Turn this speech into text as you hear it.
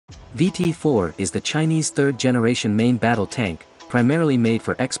VT-4 is the Chinese third-generation main battle tank, primarily made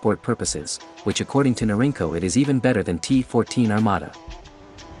for export purposes, which according to Norinco it is even better than T-14 Armata.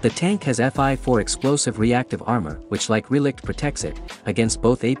 The tank has Fi-4 explosive reactive armor which like relict protects it against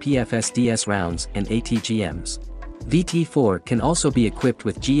both APFSDS rounds and ATGMs. VT-4 can also be equipped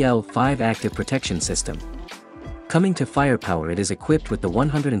with GL-5 active protection system. Coming to firepower, it is equipped with the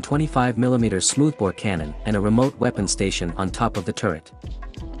 125mm smoothbore cannon and a remote weapon station on top of the turret.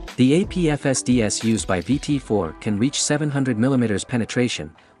 The APFSDS used by VT-4 can reach 700mm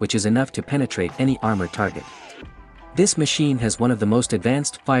penetration, which is enough to penetrate any armored target. This machine has one of the most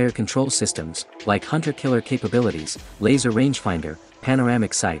advanced fire control systems, like hunter-killer capabilities, laser rangefinder,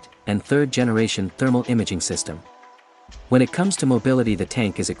 panoramic sight, and third-generation thermal imaging system. When it comes to mobility, the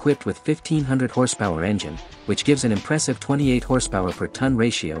tank is equipped with 1500 horsepower engine, which gives an impressive 28 horsepower per ton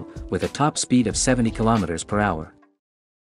ratio, with a top speed of 70 km per hour.